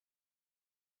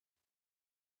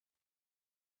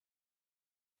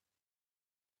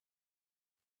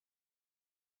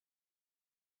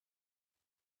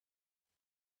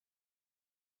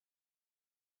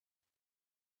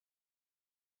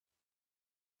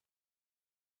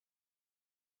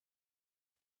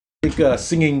think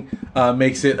singing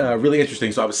makes it really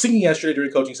interesting. So I was singing yesterday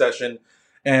during a coaching session,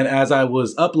 and as I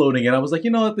was uploading it, I was like, you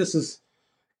know what, this is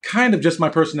kind of just my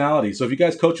personality. So if you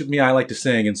guys coach with me, I like to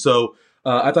sing, and so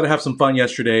I thought I'd have some fun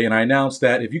yesterday, and I announced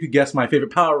that if you could guess my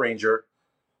favorite Power Ranger,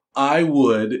 I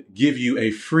would give you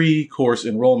a free course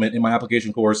enrollment in my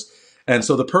application course. And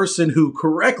so the person who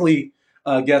correctly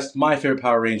guessed my favorite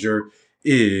Power Ranger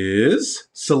is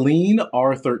Celine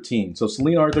R13. So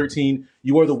Celine R13,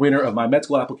 you are the winner of my med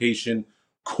school application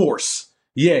course.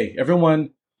 Yay.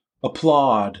 Everyone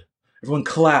applaud. Everyone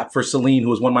clap for Celine,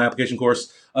 who has won my application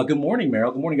course. Good morning,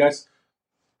 Meryl. Good morning, guys.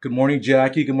 Good morning,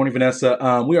 Jackie. Good morning,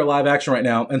 Vanessa. We are live action right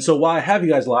now. And so while I have you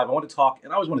guys live, I want to talk,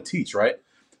 and I always want to teach, right?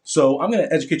 So I'm going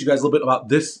to educate you guys a little bit about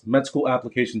this med school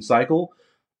application cycle.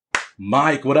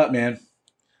 Mike, what up, man?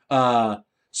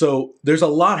 So there's a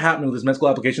lot happening with this med school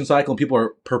application cycle, and people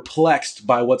are perplexed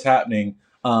by what's happening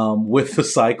with the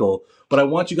cycle. But I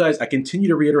want you guys, I continue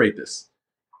to reiterate this.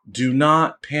 Do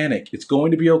not panic. It's going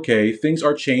to be okay. Things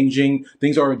are changing.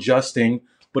 Things are adjusting.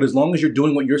 But as long as you're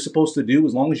doing what you're supposed to do,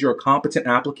 as long as you're a competent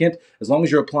applicant, as long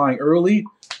as you're applying early,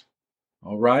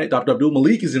 all right, Dr. Abdul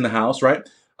Malik is in the house, right?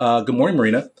 Good morning,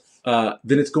 Marina.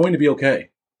 Then it's going to be okay.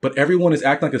 But everyone is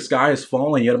acting like the sky is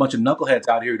falling. You had a bunch of knuckleheads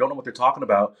out here who don't know what they're talking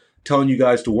about, telling you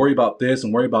guys to worry about this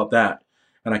and worry about that.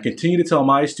 And I continue to tell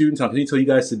my students, I'll continue to tell you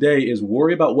guys today, is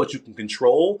worry about what you can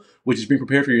control, which is being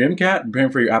prepared for your MCAT and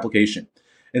preparing for your application.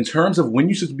 In terms of when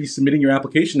you should be submitting your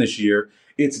application this year,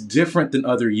 it's different than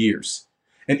other years.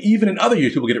 And even in other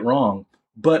years, people get it wrong.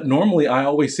 But normally, I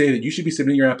always say that you should be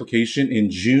submitting your application in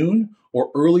June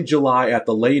or early July at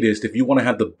the latest if you want to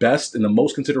have the best and the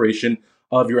most consideration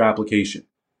of your application.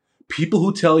 People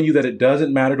who tell you that it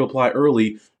doesn't matter to apply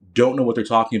early don't know what they're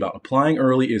talking about. Applying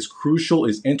early is crucial,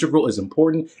 is integral, is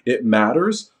important. It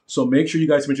matters. So make sure you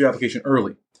guys submit your application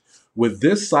early. With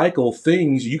this cycle,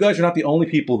 you guys are not the only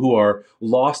people who are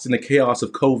lost in the chaos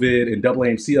of COVID and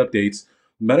AAMC updates.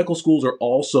 Medical schools are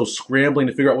also scrambling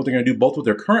to figure out what they're going to do, both with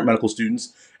their current medical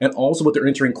students and also what they're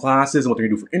entering classes and what they're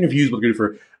going to do for interviews, what they're going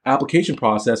to do for application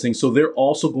processing. So they're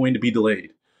also going to be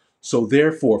delayed. So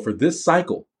therefore, for this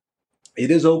cycle, it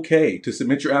is okay to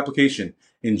submit your application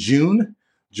in June,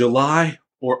 July,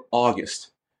 or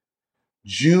August.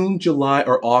 June, July,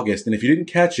 or August. And if you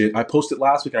didn't catch it, I posted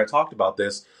last week and I talked about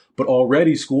this, but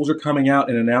already schools are coming out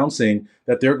and announcing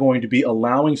that they're going to be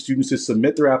allowing students to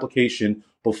submit their application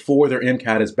before their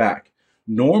MCAT is back.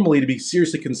 Normally, to be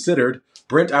seriously considered,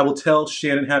 Brent, I will tell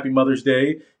Shannon Happy Mother's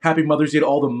Day. Happy Mother's Day to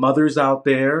all the mothers out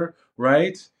there,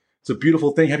 right? It's a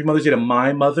beautiful thing. Happy Mother's Day to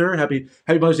my mother. Happy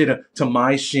Mother's Day to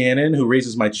my Shannon, who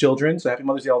raises my children. So happy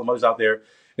Mother's Day to all the mothers out there.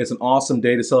 It's an awesome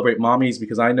day to celebrate mommies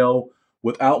because I know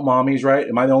without mommies, right?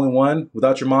 Am I the only one?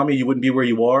 Without your mommy, you wouldn't be where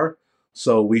you are.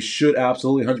 So we should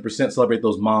absolutely 100% celebrate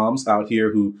those moms out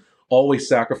here who always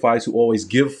sacrifice, who always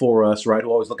give for us, right?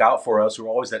 Who always look out for us, who are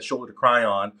always that shoulder to cry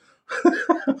on,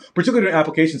 particularly during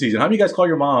application season. How many of you guys call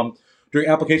your mom during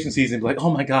application season and be like, oh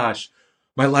my gosh,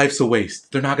 my life's a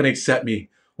waste. They're not going to accept me.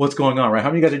 What's going on, right? How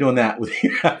many of you guys are doing that with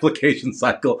your application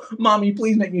cycle? Mommy,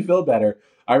 please make me feel better.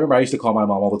 I remember I used to call my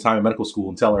mom all the time in medical school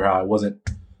and tell her how I wasn't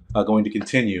going to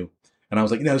continue. And I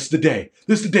was like, this is the day.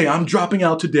 This is the day. I'm dropping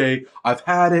out today. I've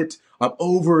had it. I'm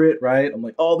over it, right? I'm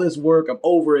like, all this work, I'm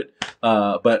over it.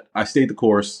 But I stayed the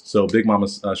course. So Big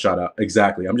Mama's shout out.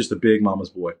 Exactly. I'm just a big mama's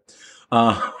boy,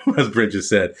 as Brent just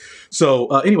said. So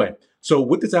anyway, so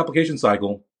with this application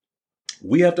cycle,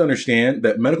 we have to understand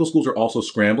that medical schools are also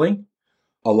scrambling.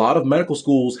 A lot of medical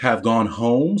schools have gone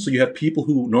home. So you have people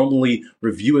who normally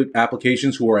review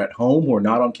applications who are at home, who are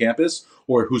not on campus,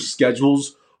 or whose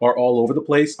schedules are all over the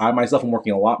place. I myself am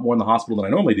working a lot more in the hospital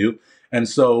than I normally do. And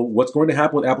so what's going to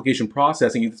happen with application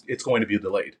processing, it's going to be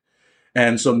delayed.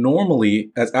 And so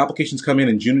normally, as applications come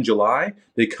in June and July,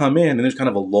 they come in and there's kind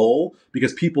of a lull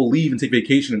because people leave and take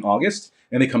vacation in August,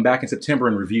 and they come back in September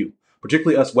and review.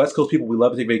 Particularly us West Coast people, we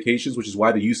love to take vacations, which is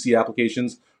why the UC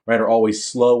applications, right, are always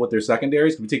slow with their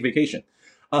secondaries because we take vacation.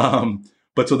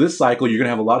 But so this cycle, you're going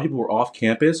to have a lot of people who are off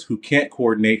campus, who can't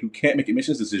coordinate, who can't make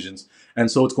admissions decisions. And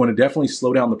so it's going to definitely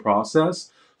slow down the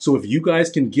process. So if you guys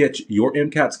can get your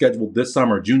MCAT scheduled this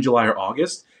summer, June, July, or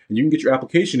August, and you can get your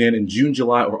application in June,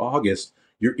 July, or August,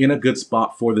 you're in a good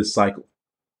spot for this cycle.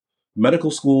 Medical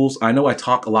schools, I know I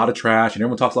talk a lot of trash, and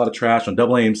everyone talks a lot of trash on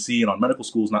AAMC and on medical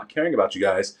schools not caring about you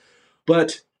guys,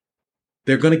 but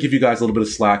they're going to give you guys a little bit of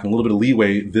slack and a little bit of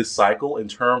leeway this cycle in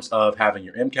terms of having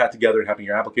your MCAT together and having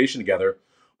your application together.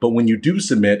 But when you do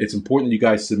submit, it's important that you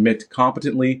guys submit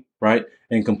competently, right,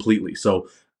 and completely. So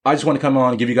I just want to come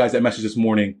on and give you guys that message this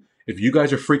morning. If you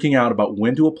guys are freaking out about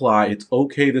when to apply, it's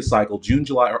okay this cycle, June,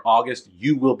 July, or August,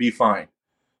 you will be fine.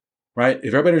 right? If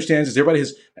everybody understands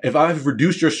this, if I've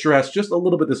reduced your stress just a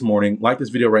little bit this morning, like this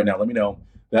video right now, let me know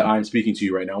that I'm speaking to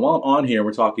you right now. While I'm on here,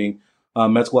 we're talking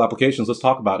med school applications. Let's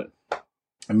talk about it.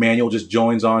 Emmanuel just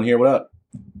joins on here. What up?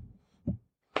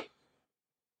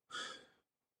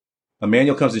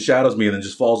 Emmanuel comes and shadows me and then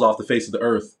just falls off the face of the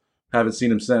earth. Haven't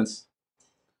seen him since.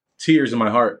 Tears in my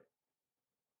heart.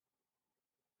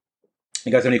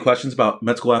 You guys have any questions about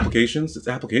med school applications? It's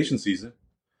application season.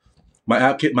 My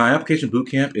application boot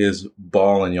camp is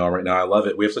balling, y'all, right now. I love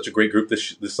it. We have such a great group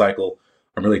this cycle.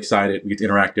 I'm really excited. We get to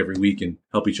interact every week and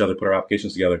help each other put our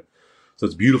applications together. So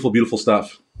it's beautiful, beautiful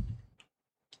stuff.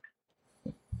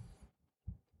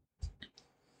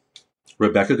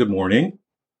 Rebecca, good morning.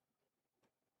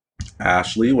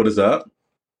 Ashley, what is up?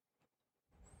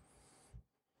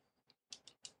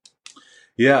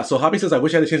 Yeah, so Hobby says, I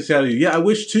wish I had a chance to shadow you. Yeah, I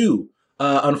wish too.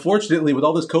 Unfortunately, with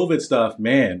all this COVID stuff,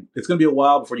 man, it's going to be a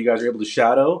while before you guys are able to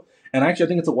shadow. And actually, I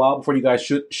think it's a while before you guys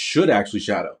should actually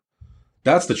shadow.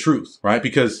 That's the truth, right?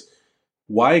 Because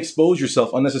why expose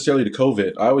yourself unnecessarily to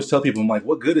COVID? I always tell people, I'm like,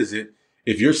 what good is it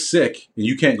if you're sick and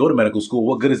you can't go to medical school?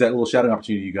 What good is that little shadowing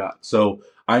opportunity you got? So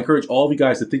I encourage all of you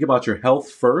guys to think about your health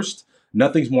first.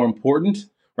 Nothing's more important,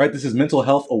 right? This is mental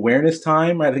health awareness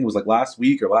time. Right? I think it was like last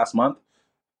week or last month.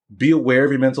 Be aware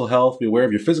of your mental health. Be aware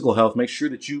of your physical health. Make sure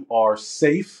that you are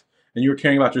safe and you're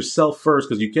caring about yourself first,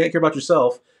 because you can't care about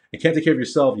yourself and can't take care of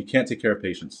yourself. You can't take care of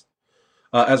patients.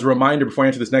 As a reminder, before I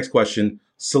answer this next question,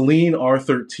 Celine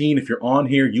R13, if you're on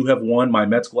here, you have won my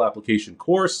med school application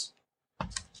course.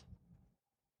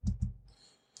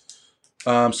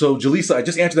 So Jaleesa, I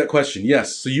just answered that question.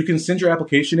 Yes, so you can send your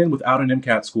application in without an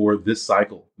MCAT score this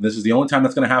cycle. This is the only time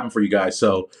that's going to happen for you guys.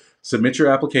 So submit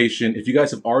your application. If you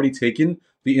guys have already taken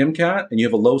the MCAT and you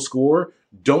have a low score,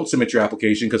 don't submit your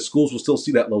application because schools will still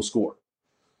see that low score.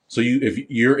 So if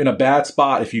you're in a bad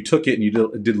spot if you took it and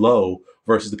you did low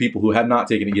versus the people who had not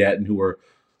taken it yet and who were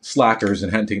slackers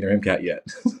and hadn't taken their MCAT yet.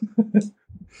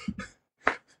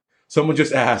 Someone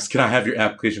just asked, can I have your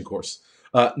application course?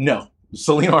 No.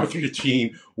 Celine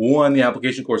R13 won the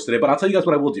application course today, but I'll tell you guys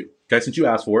what I will do, okay, since you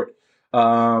asked for it.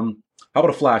 How about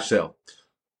a flash sale?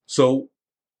 So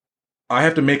I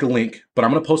have to make a link, but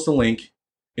I'm going to post a link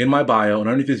in my bio and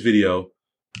underneath this video.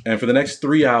 And for the next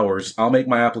 3 hours, I'll make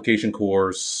my application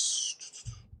course.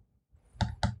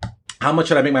 How much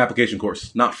should I make my application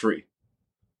course? Not free.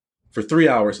 For 3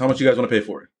 hours, how much you guys want to pay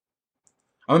for it?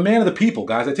 I'm a man of the people,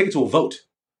 guys. I take it to a vote.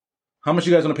 How much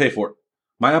you guys want to pay for it?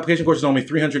 My application course is only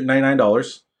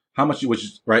 $399. How much, which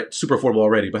is, right, super affordable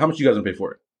already, but how much you guys want to pay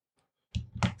for it?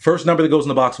 First number that goes in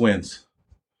the box wins.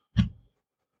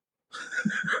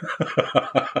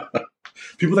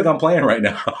 People think I'm playing right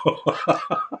now.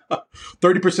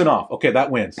 30% off. Okay,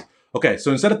 that wins. Okay,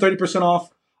 so instead of 30%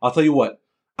 off, I'll tell you what.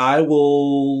 I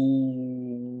will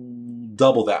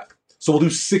double that. So we'll do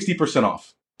 60%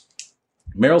 off.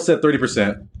 Meryl said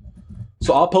 30%.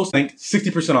 So I'll post a link,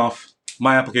 60% off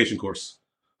my application course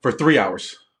for 3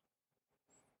 hours.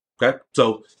 Okay,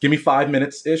 so give me 5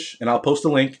 minutes-ish, and I'll post a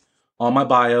link on my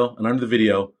bio and under the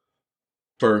video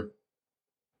for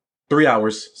 3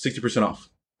 hours, 60% off.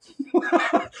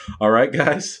 All right,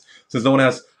 guys? Since no one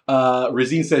has,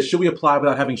 Razine says, should we apply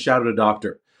without having shadowed a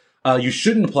doctor? You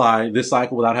shouldn't apply this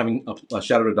cycle without having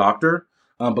shadowed a doctor.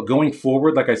 But going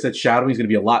forward, like I said, shadowing is going to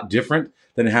be a lot different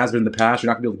than it has been in the past.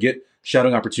 You're not going to be able to get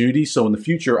shadowing opportunities. So in the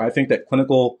future, I think that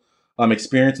clinical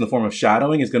experience in the form of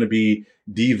shadowing is going to be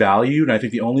devalued. And I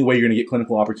think the only way you're going to get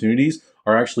clinical opportunities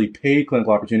are actually paid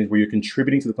clinical opportunities where you're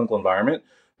contributing to the clinical environment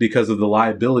because of the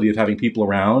liability of having people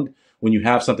around when you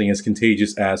have something as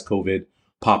contagious as COVID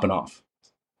popping off.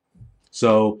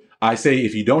 So I say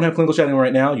if you don't have clinical shadowing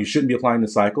right now, you shouldn't be applying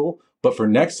this cycle. But for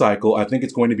next cycle, I think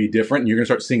it's going to be different. And you're going to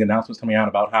start seeing announcements coming out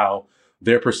about how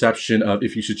their perception of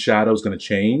if you should shadow is going to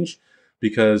change.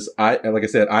 Because like I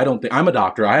said, I don't think, I'm a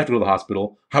doctor. I have to go to the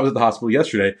hospital. I was at the hospital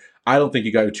yesterday. I don't think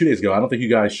you guys, 2 days ago, I don't think you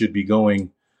guys should be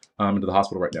going into the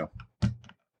hospital right now.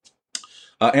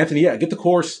 Anthony, yeah, get the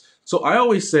course. So I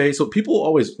always say, so people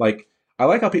always like, I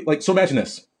like how people, like, so imagine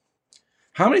this.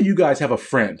 How many of you guys have a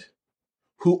friend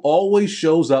who always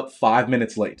shows up 5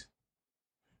 minutes late?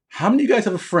 How many of you guys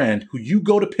have a friend who you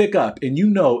go to pick up and you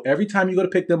know every time you go to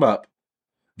pick them up,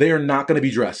 they are not going to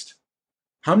be dressed?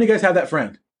 How many of you guys have that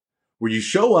friend where you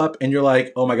show up and you're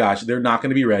like, oh my gosh, they're not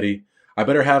going to be ready. I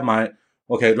better have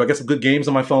okay, do I get some good games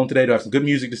on my phone today? Do I have some good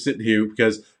music to sit here?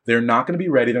 Because they're not going to be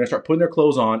ready. They're going to start putting their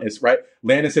clothes on. It's right.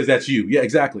 Landon says that's you. Yeah,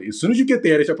 exactly. As soon as you get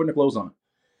there, they start putting their clothes on.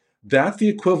 That's the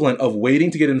equivalent of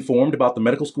waiting to get informed about the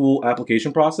medical school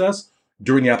application process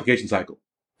during the application cycle.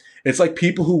 It's like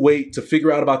people who wait to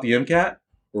figure out about the MCAT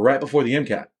right before the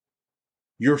MCAT.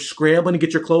 You're scrambling to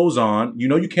get your clothes on. You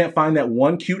know you can't find that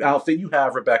one cute outfit you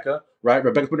have, Rebecca, right?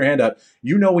 Rebecca put her hand up.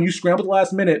 You know when you scramble at the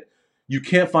last minute, you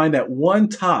can't find that one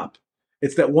top.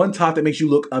 It's that one top that makes you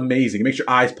look amazing. It makes your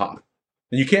eyes pop.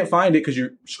 And you can't find it because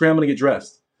you're scrambling to get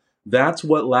dressed. That's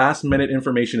what last minute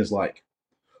information is like.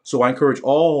 So I encourage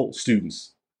all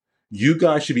students, you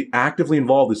guys should be actively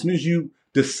involved. As soon as you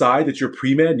decide that you're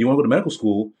pre-med and you want to go to medical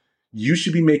school, you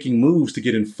should be making moves to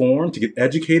get informed, to get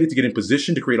educated, to get in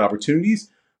position, to create opportunities,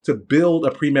 to build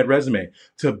a pre-med resume,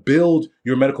 to build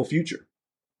your medical future,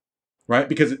 right?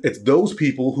 Because it's those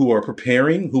people who are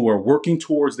preparing, who are working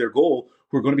towards their goal,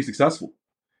 who are going to be successful.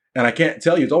 And I can't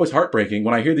tell you, it's always heartbreaking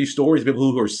when I hear these stories of people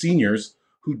who are seniors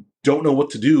who don't know what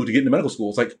to do to get into medical school.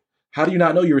 It's like, how do you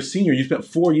not know you're a senior? You spent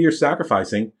 4 years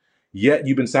sacrificing, yet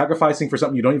you've been sacrificing for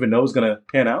something you don't even know is going to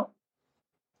pan out?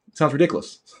 It sounds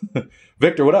ridiculous.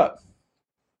 Victor, what up?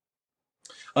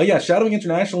 Oh yeah, shadowing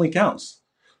internationally counts.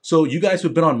 So you guys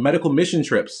who've been on medical mission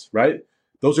trips, right?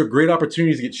 Those are great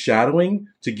opportunities to get shadowing,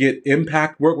 to get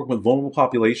impact work with vulnerable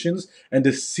populations, and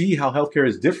to see how healthcare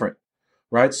is different,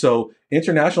 right? So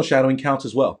international shadowing counts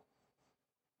as well.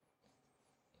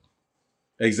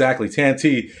 Exactly,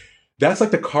 Tanti. That's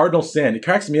like the cardinal sin. It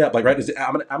cracks me up. Like, right?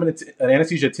 I'm an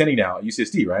anesthesia attending now at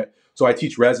UCSD, right? So I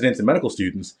teach residents and medical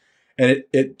students, and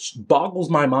it boggles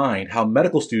my mind how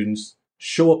medical students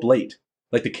show up late.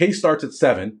 Like the case starts at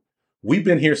 7. We've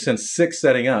been here since 6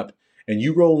 setting up, and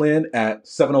you roll in at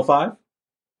 7:05?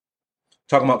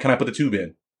 Talking about, can I put the tube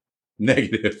in?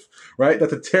 Negative, right?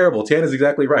 That's a terrible. Tan is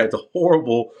exactly right. It's a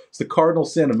horrible, it's the cardinal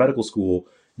sin of medical school.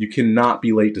 You cannot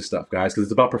be late to stuff, guys, because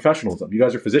it's about professionalism. You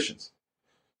guys are physicians,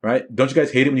 right? Don't you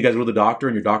guys hate it when you guys go to the doctor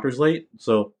and your doctor's late?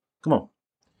 So come on.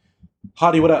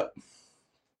 Hadi, what up?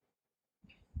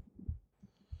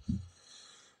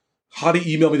 Hadi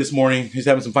emailed me this morning. He's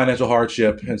having some financial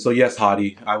hardship. And so, yes,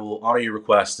 Hadi, I will honor your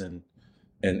request and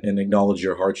acknowledge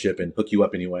your hardship and hook you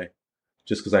up anyway,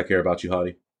 just because I care about you,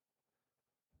 Hadi.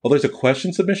 Oh, there's a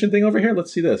question submission thing over here.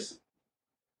 Let's see this.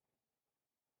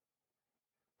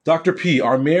 Dr. P,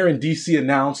 our mayor in DC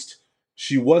announced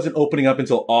she wasn't opening up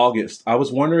until August. I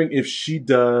was wondering if she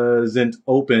doesn't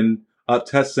open up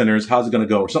test centers, how's it going to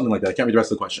go? Or something like that. I can't read the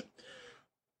rest of the question.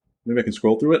 Maybe I can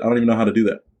scroll through it. I don't even know how to do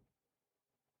that.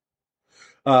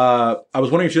 I was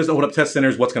wondering if she doesn't open up test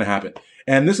centers, what's going to happen?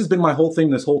 And this has been my whole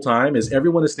thing this whole time, is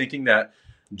everyone is thinking that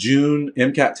June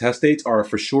MCAT test dates are a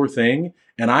for sure thing.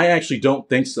 And I actually don't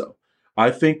think so. I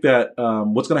think that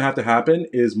what's going to happen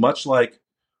is much like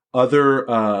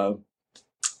other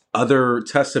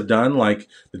tests have done, like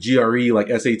the GRE, like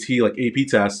SAT, like AP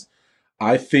tests.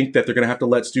 I think that they're going to have to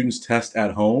let students test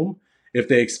at home if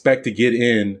they expect to get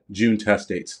in June test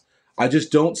dates. I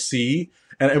just don't see,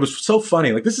 and it was so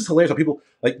funny. Like, this is hilarious how people,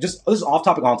 like, just, this is off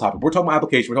topic, on topic. We're talking about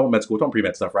application, we're talking about med school, we're talking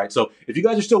pre-med stuff, right? So if you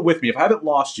guys are still with me, if I haven't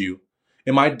lost you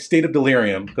in my state of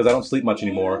delirium, because I don't sleep much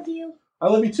anymore. I love you. I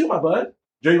love you too, my bud.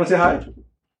 Joe, you want to say hi?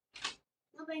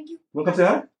 No, thank you. You want to come say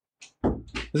hi?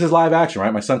 This is live action,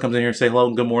 right? My son comes in here and say hello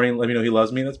and good morning. Let me know he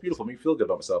loves me. That's beautiful. Make me feel good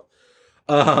about myself.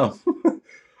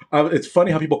 It's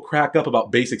funny how people crack up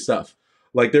about basic stuff.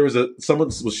 Like there was someone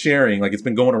was sharing, like it's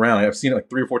been going around. I've seen it like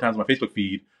 3 or 4 times on my Facebook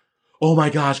feed. Oh my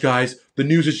gosh, guys, the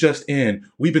news is just in.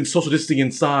 We've been social distancing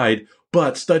inside,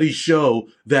 but studies show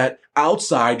that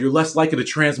outside you're less likely to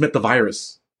transmit the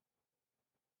virus.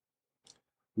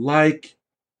 Like,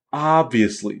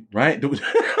 obviously, right?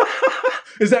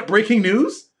 Is that breaking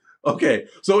news? Okay,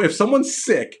 so if someone's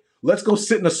sick, let's go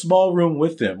sit in a small room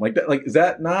with them. Like that, like, is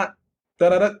that not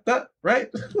that, right?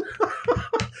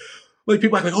 Like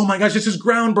people act like, oh my gosh, this is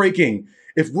groundbreaking.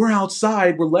 If we're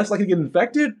outside, we're less likely to get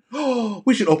infected. Oh,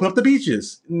 we should open up the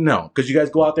beaches. No, because you guys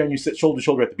go out there and you sit shoulder to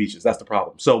shoulder at the beaches. That's the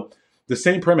problem. So the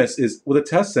same premise is with a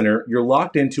test center, you're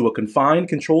locked into a confined,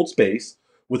 controlled space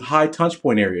with high touch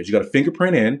point areas. You got to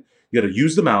fingerprint in, you got to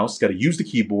use the mouse, got to use the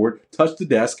keyboard, touch the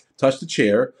desk, touch the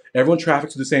chair. Everyone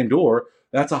traffics to the same door.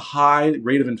 That's a high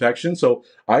rate of infection. So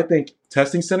I think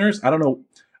testing centers, I don't know,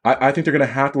 I think they're going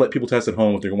to have to let people test at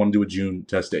home if they're going to want to do a June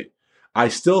test date. I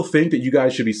still think that you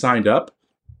guys should be signed up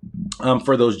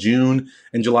for those June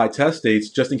and July test dates,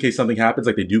 just in case something happens,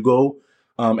 like they do go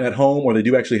at home or they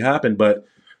do actually happen. But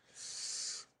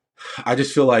I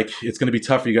just feel like it's going to be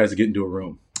tough for you guys to get into a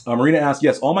room. Marina asked,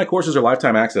 yes, all my courses are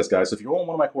lifetime access, guys. So if you're on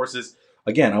one of my courses,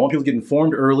 again, I want people to get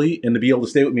informed early and to be able to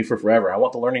stay with me for forever. I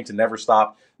want the learning to never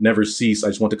stop, never cease. I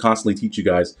just want to constantly teach you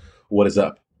guys what is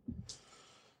up.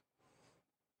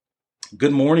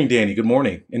 Good morning, Danny. Good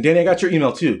morning. And Danny, I got your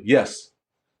email too. Yes.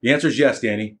 The answer is yes,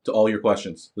 Danny, to all your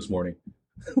questions this morning.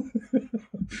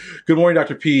 Good morning,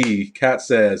 Dr. P. Kat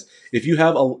says, if you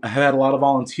have had a lot of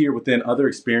volunteer within other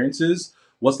experiences,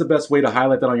 what's the best way to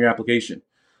highlight that on your application?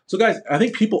 So guys, I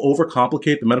think people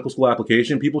overcomplicate the medical school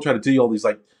application. People try to tell you all these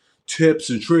like tips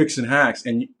and tricks and hacks.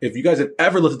 And if you guys have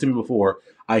ever listened to me before,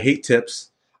 I hate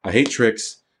tips, I hate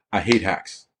tricks, I hate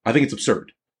hacks. I think it's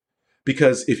absurd.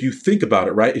 Because if you think about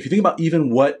it, right? If you think about even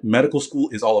what medical school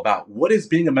is all about, what is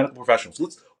being a medical professional? So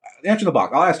let's answer the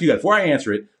box. I'll ask you guys before I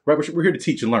answer it, right? We're here to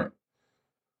teach and learn.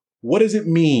 What does it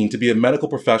mean to be a medical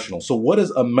professional? So what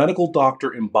does a medical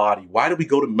doctor embody? Why do we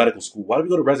go to medical school? Why do we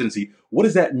go to residency? What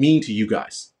does that mean to you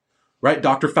guys? Right?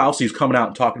 Dr. Fauci is coming out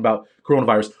and talking about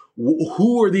coronavirus.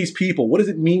 Who are these people? What does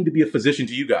it mean to be a physician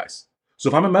to you guys? So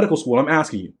if I'm in medical school, I'm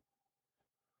asking you,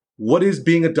 what is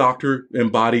being a doctor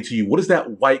embody to you? What does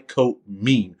that white coat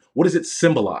mean? What does it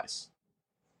symbolize?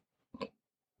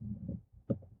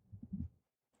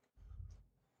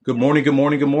 Good morning, good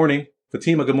morning, good morning.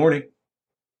 Fatima, good morning.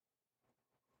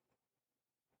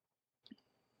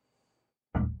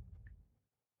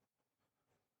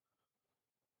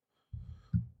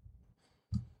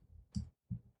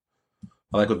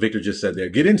 I like what Victor just said there.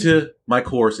 Get into my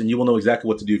course and you will know exactly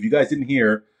what to do. If you guys didn't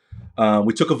hear,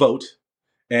 we took a vote.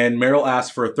 And Merrill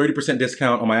asked for a 30%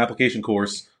 discount on my application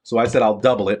course. So I said I'll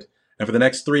double it. And for the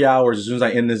next 3 hours, as soon as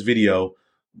I end this video,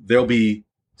 there'll be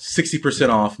 60%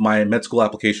 off my med school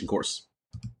application course.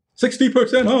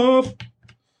 60% off.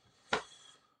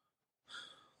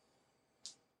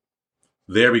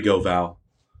 There we go, Val.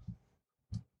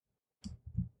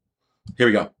 Here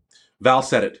we go. Val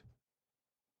said it.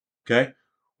 Okay.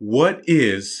 What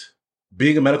is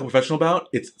being a medical professional about?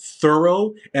 It's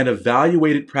thorough and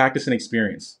evaluated practice and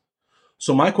experience.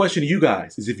 So my question to you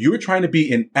guys is, if you're trying to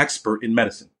be an expert in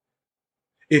medicine,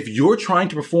 if you're trying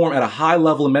to perform at a high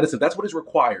level in medicine, that's what it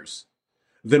requires,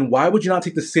 then why would you not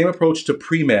take the same approach to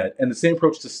pre-med and the same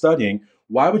approach to studying?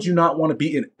 Why would you not want to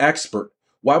be an expert?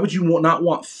 Why would you not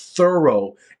want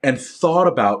thorough and thought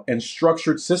about and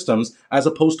structured systems as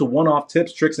opposed to one-off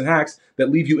tips, tricks, and hacks that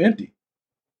leave you empty?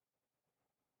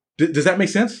 Does that make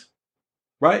sense?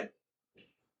 Right?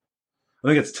 I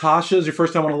think it's Tasha's your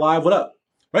first time on a live. What up?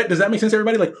 Right? Does that make sense,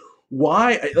 everybody? Like,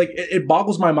 why? Like, it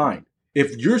boggles my mind.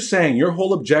 If you're saying your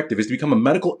whole objective is to become a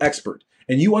medical expert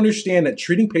and you understand that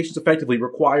treating patients effectively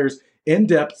requires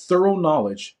in-depth, thorough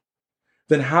knowledge,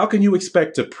 then how can you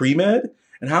expect to pre-med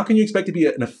and how can you expect to be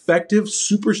an effective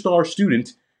superstar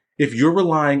student if you're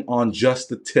relying on just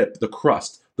the tip, the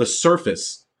crust, the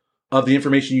surface of the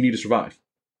information you need to survive?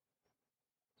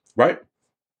 Right?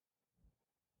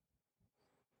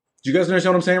 Do you guys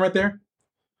understand what I'm saying right there?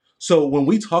 So when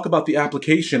we talk about the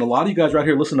application, a lot of you guys right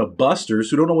here listen to busters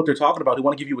who don't know what they're talking about, who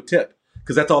want to give you a tip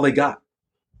because that's all they got.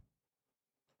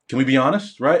 Can we be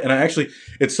honest, right? And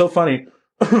it's so funny.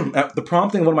 At the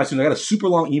prompting of one of my students, I got a super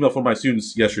long email from my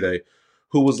students yesterday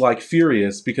who was like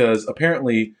furious because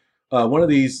apparently one of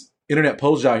these internet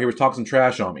posters out here was talking some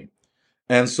trash on me.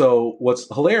 And so what's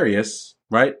hilarious,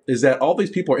 right, is that all these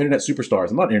people are internet superstars.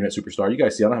 I'm not an internet superstar. You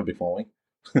guys see, I don't have a big following.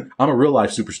 I'm a real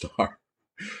life superstar.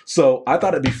 So I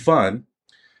thought it'd be fun.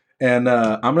 And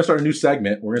I'm going to start a new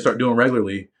segment we're going to start doing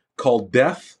regularly called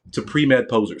Death to Pre-Med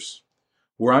Posers,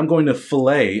 where I'm going to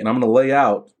fillet and I'm going to lay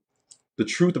out the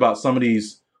truth about some of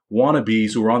these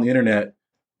wannabes who are on the internet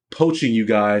poaching you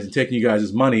guys and taking you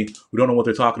guys' money who don't know what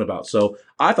they're talking about. So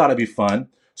I thought it'd be fun.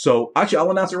 So actually,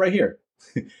 I'll announce it right here.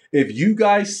 If you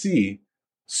guys see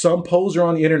some poser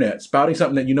on the internet spouting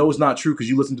something that you know is not true because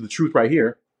you listen to the truth right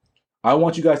here, I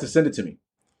want you guys to send it to me.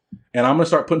 And I'm going to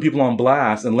start putting people on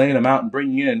blast and laying them out and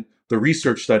bringing in the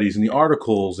research studies and the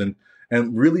articles and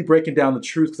really breaking down the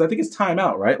truth, because I think it's time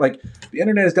out, right? Like, the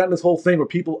internet has done this whole thing where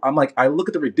people, I look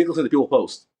at the ridiculousness that people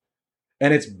post,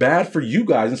 and it's bad for you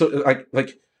guys. And so,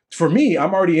 like for me,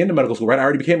 I'm already into medical school, right? I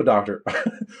already became a doctor.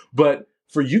 But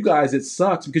for you guys, it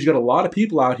sucks because you got a lot of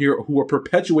people out here who are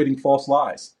perpetuating false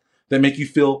lies that make you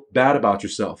feel bad about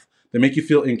yourself, that make you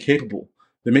feel incapable,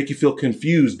 that make you feel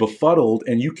confused, befuddled,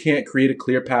 and you can't create a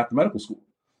clear path to medical school.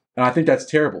 And I think that's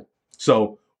terrible.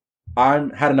 So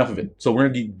I've had enough of it. So we're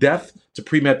going to give death to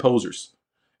pre-med posers.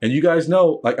 And you guys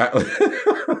know, like,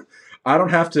 I don't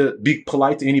have to be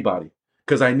polite to anybody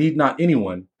because I need not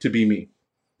anyone to be me.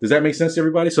 Does that make sense to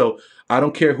everybody? So I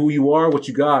don't care who you are, what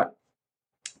you got.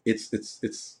 It's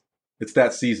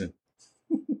that season.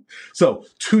 So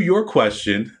to your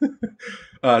question,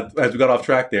 as we got off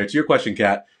track there, to your question,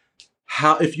 Kat,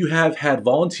 if you have had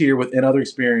volunteer within other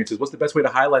experiences, what's the best way to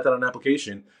highlight that on an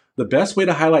application? The best way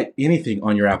to highlight anything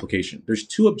on your application. There's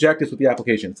two objectives with the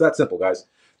application. It's that simple, guys.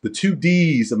 The 2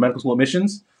 Ds of medical school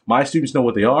admissions, my students know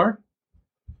what they are: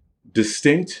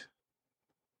 distinct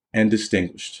and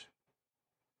distinguished.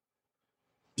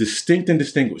 Distinct and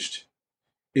distinguished.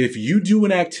 If you do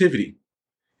an activity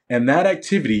and that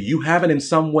activity, you haven't in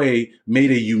some way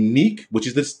made a unique, which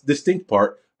is this distinct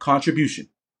part, contribution.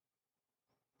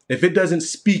 If it doesn't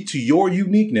speak to your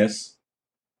uniqueness,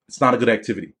 it's not a good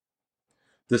activity.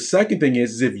 The second thing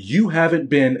is if you haven't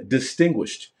been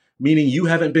distinguished, meaning you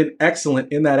haven't been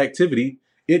excellent in that activity,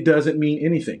 it doesn't mean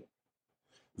anything.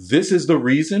 This is the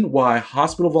reason why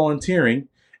hospital volunteering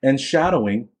and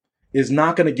shadowing is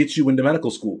not going to get you into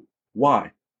medical school.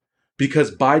 Why?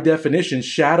 Because by definition,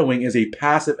 shadowing is a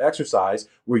passive exercise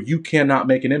where you cannot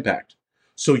make an impact.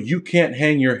 So you can't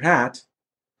hang your hat.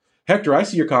 Hector, I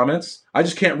see your comments. I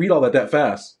just can't read all that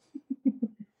fast.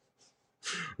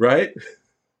 Right?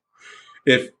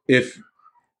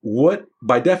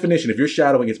 By definition, if you're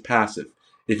shadowing, it's passive.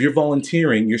 If you're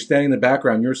volunteering, you're standing in the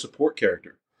background, you're a support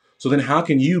character. So then how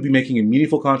can you be making a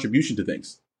meaningful contribution to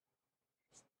things?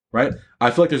 Right? I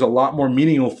feel like there's a lot more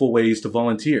meaningful ways to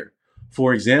volunteer.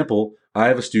 For example, I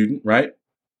have a student, right,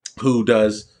 who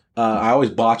does, I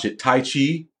always botch it, Tai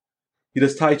Chi. He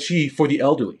does Tai Chi for the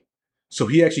elderly. So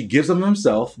he actually gives them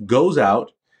himself, goes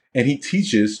out, and he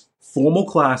teaches formal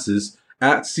classes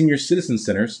at senior citizen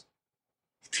centers.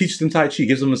 He teaches them Tai Chi,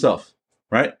 gives them himself,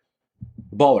 right?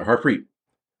 Baller, Harpreet,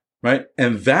 right?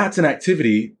 And that's an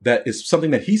activity that is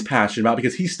something that he's passionate about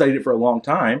because he studied it for a long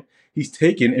time. He's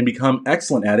taken and become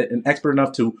excellent at it and expert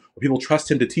enough to where people trust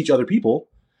him to teach other people.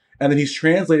 And then he's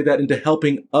translated that into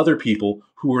helping other people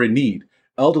who are in need,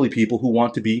 elderly people who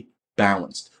want to be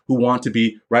balanced, who want to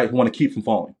be, right, who want to keep from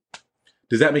falling.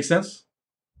 Does that make sense?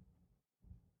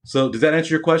 So does that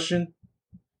answer your question,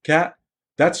 Kat?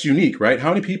 That's unique, right?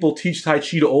 How many people teach Tai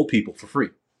Chi to old people for free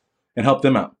and help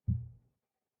them out?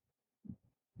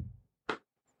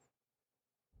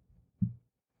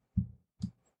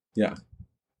 Yeah.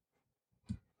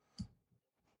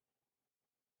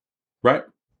 Right?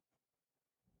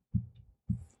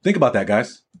 Think about that,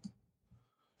 guys.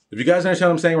 If you guys understand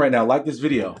what I'm saying right now, like this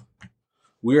video.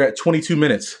 We're at 22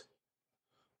 minutes.